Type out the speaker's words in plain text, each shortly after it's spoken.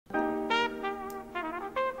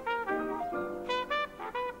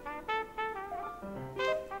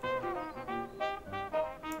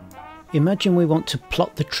Imagine we want to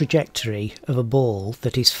plot the trajectory of a ball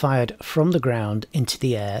that is fired from the ground into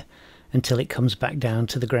the air until it comes back down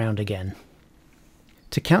to the ground again.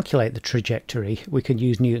 To calculate the trajectory, we can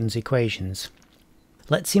use Newton's equations.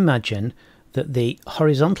 Let's imagine that the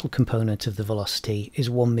horizontal component of the velocity is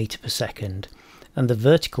 1 meter per second and the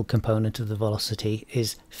vertical component of the velocity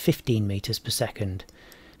is 15 meters per second.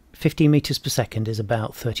 15 meters per second is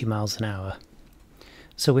about 30 miles an hour.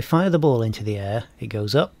 So we fire the ball into the air, it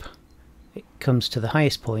goes up, it comes to the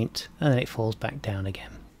highest point and then it falls back down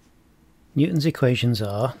again. Newton's equations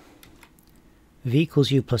are v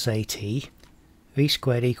equals u plus at, v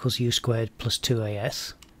squared equals u squared plus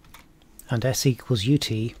 2as, and s equals ut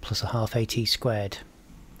plus a half at squared.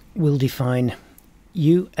 We'll define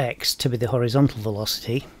ux to be the horizontal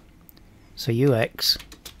velocity, so ux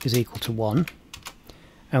is equal to 1,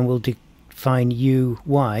 and we'll define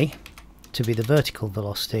uy to be the vertical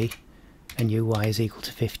velocity, and uy is equal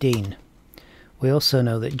to 15. We also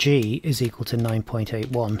know that g is equal to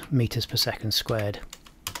 9.81 meters per second squared.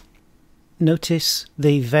 Notice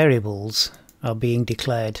the variables are being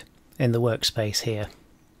declared in the workspace here.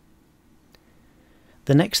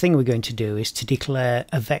 The next thing we're going to do is to declare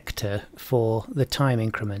a vector for the time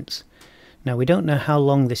increments. Now we don't know how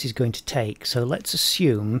long this is going to take, so let's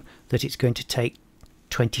assume that it's going to take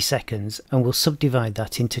 20 seconds and we'll subdivide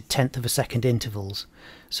that into tenth of a second intervals.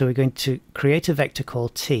 So we're going to create a vector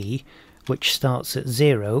called t, which starts at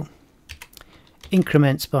 0,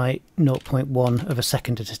 increments by 0.1 of a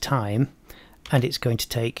second at a time, and it's going to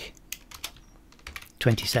take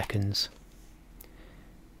 20 seconds.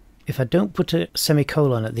 If I don't put a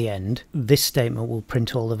semicolon at the end, this statement will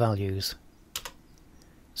print all the values.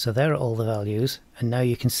 So there are all the values, and now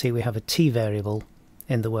you can see we have a t variable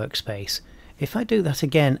in the workspace. If I do that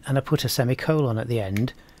again and I put a semicolon at the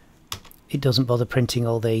end, it doesn't bother printing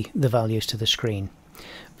all the values to the screen.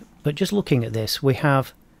 But just looking at this, we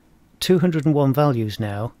have 201 values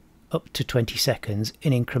now up to 20 seconds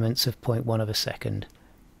in increments of 0.1 of a second.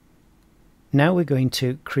 Now we're going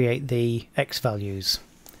to create the x values.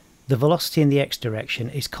 The velocity in the x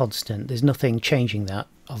direction is constant, there's nothing changing that,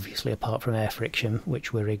 obviously apart from air friction,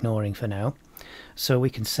 which we're ignoring for now. So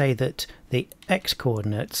we can say that the x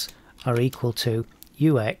coordinates are equal to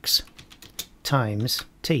ux times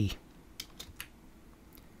t.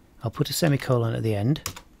 I'll put a semicolon at the end,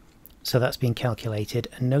 so that's been calculated,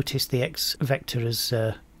 and notice the x vector has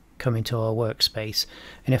come into our workspace,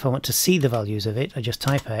 and if I want to see the values of it, I just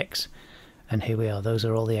type x, and here we are, those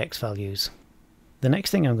are all the x values. The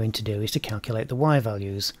next thing I'm going to do is to calculate the y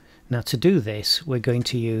values. Now to do this, we're going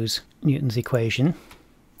to use Newton's equation,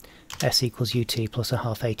 s equals ut plus a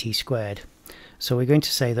half at squared. So we're going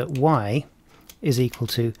to say that y is equal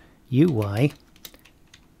to uy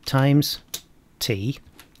times t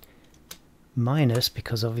minus,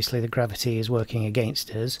 because obviously the gravity is working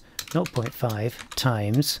against us, 0.5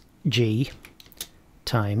 times g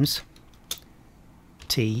times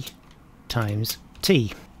t times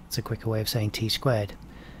t. It's a quicker way of saying t squared.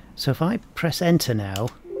 So if I press enter now,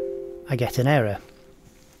 I get an error.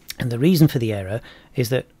 And the reason for the error is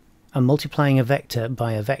that I'm multiplying a vector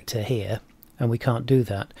by a vector here, and we can't do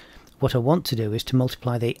that. What I want to do is to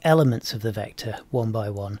multiply the elements of the vector one by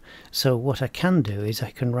one. So what I can do is I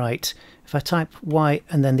can write, if I type y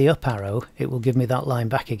and then the up arrow, it will give me that line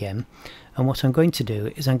back again. And what I'm going to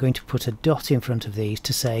do is I'm going to put a dot in front of these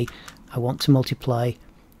to say I want to multiply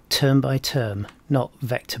term by term, not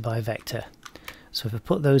vector by vector. So if I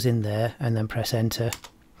put those in there and then press enter,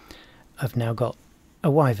 I've now got a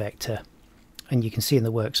y vector, and you can see in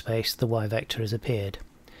the workspace the y vector has appeared.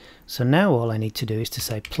 So now all I need to do is to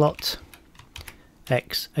say plot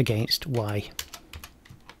x against y,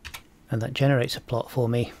 and that generates a plot for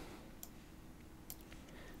me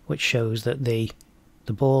which shows that the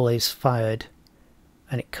ball is fired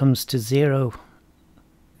and it comes to 0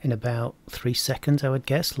 in about 3 seconds, I would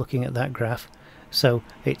guess, looking at that graph. So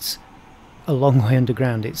it's a long way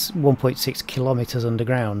underground, it's 1.6 kilometers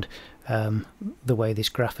underground, the way this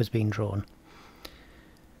graph has been drawn.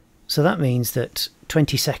 So that means that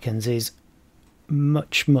 20 seconds is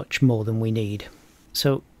much more than we need.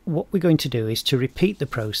 So what we're going to do is to repeat the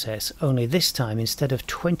process, only this time instead of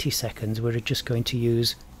 20 seconds we're just going to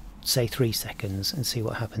use, say, 3 seconds and see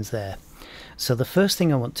what happens there. So the first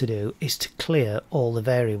thing I want to do is to clear all the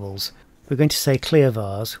variables. We're going to say clear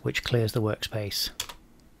vars, which clears the workspace.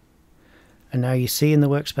 And now you see in the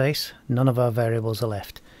workspace none of our variables are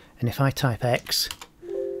left, and if I type x,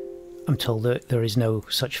 I'm told that there is no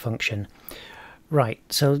such function. Right,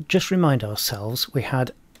 so just remind ourselves we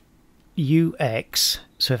had ux,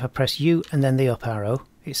 so if I press u and then the up arrow,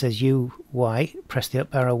 it says UY, press the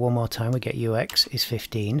up arrow one more time, we get UX is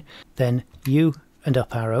 15. Then U and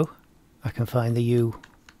up arrow, I can find the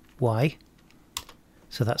UY,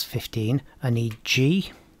 so that's 15. I need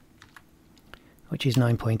G, which is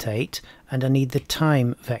 9.8, and I need the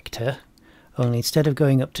time vector, only instead of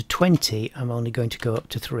going up to 20, I'm only going to go up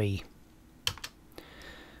to 3.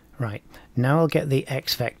 Right, now I'll get the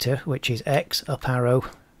X vector, which is X, up arrow,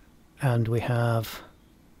 and we have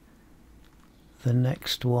the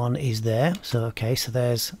next one is there. So okay, so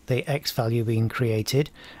there's the X value being created,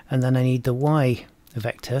 and then I need the Y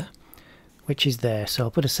vector, which is there. So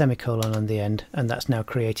I'll put a semicolon on the end, and that's now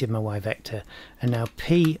created my Y vector. And now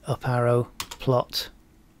P, up arrow, plot,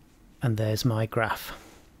 and there's my graph,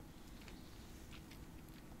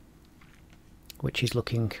 which is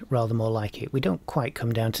looking rather more like it. We don't quite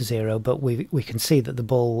come down to 0, but we can see that the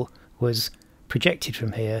ball was projected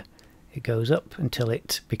from here. It goes up until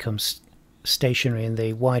it becomes stationary in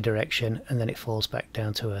the Y direction, and then it falls back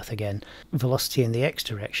down to Earth again. Velocity in the X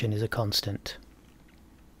direction is a constant.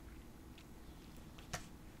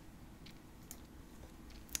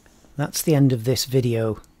 That's the end of this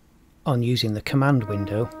video on using the command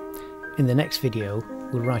window. In the next video,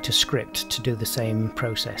 we'll write a script to do the same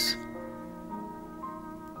process.